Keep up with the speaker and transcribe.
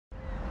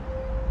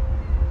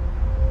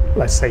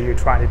let's say you're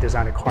trying to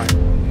design a car.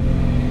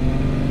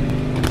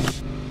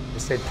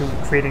 Instead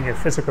of creating a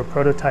physical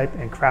prototype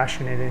and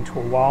crashing it into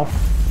a wall,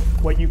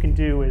 what you can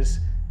do is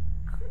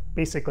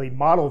basically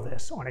model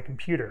this on a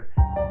computer.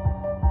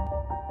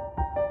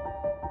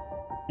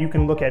 You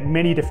can look at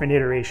many different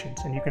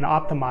iterations and you can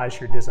optimize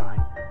your design.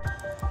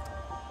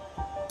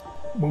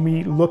 When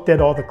we looked at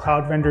all the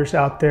cloud vendors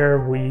out there,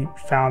 we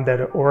found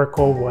that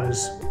Oracle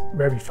was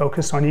very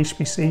focused on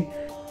HPC.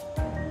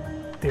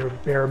 Their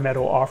bare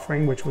metal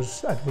offering, which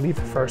was, I believe,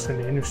 the first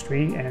in the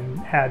industry, and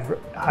had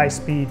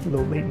high-speed,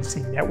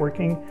 low-latency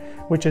networking,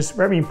 which is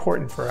very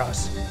important for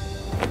us.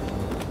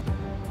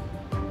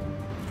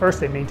 First,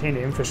 they maintained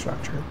the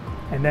infrastructure,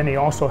 and then they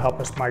also help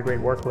us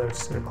migrate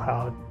workloads to the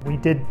cloud. We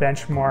did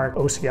benchmark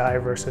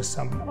OCI versus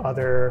some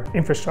other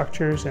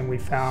infrastructures, and we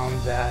found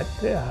that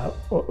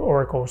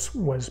Oracle's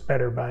was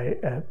better by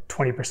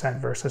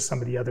 20% versus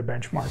some of the other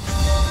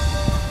benchmarks.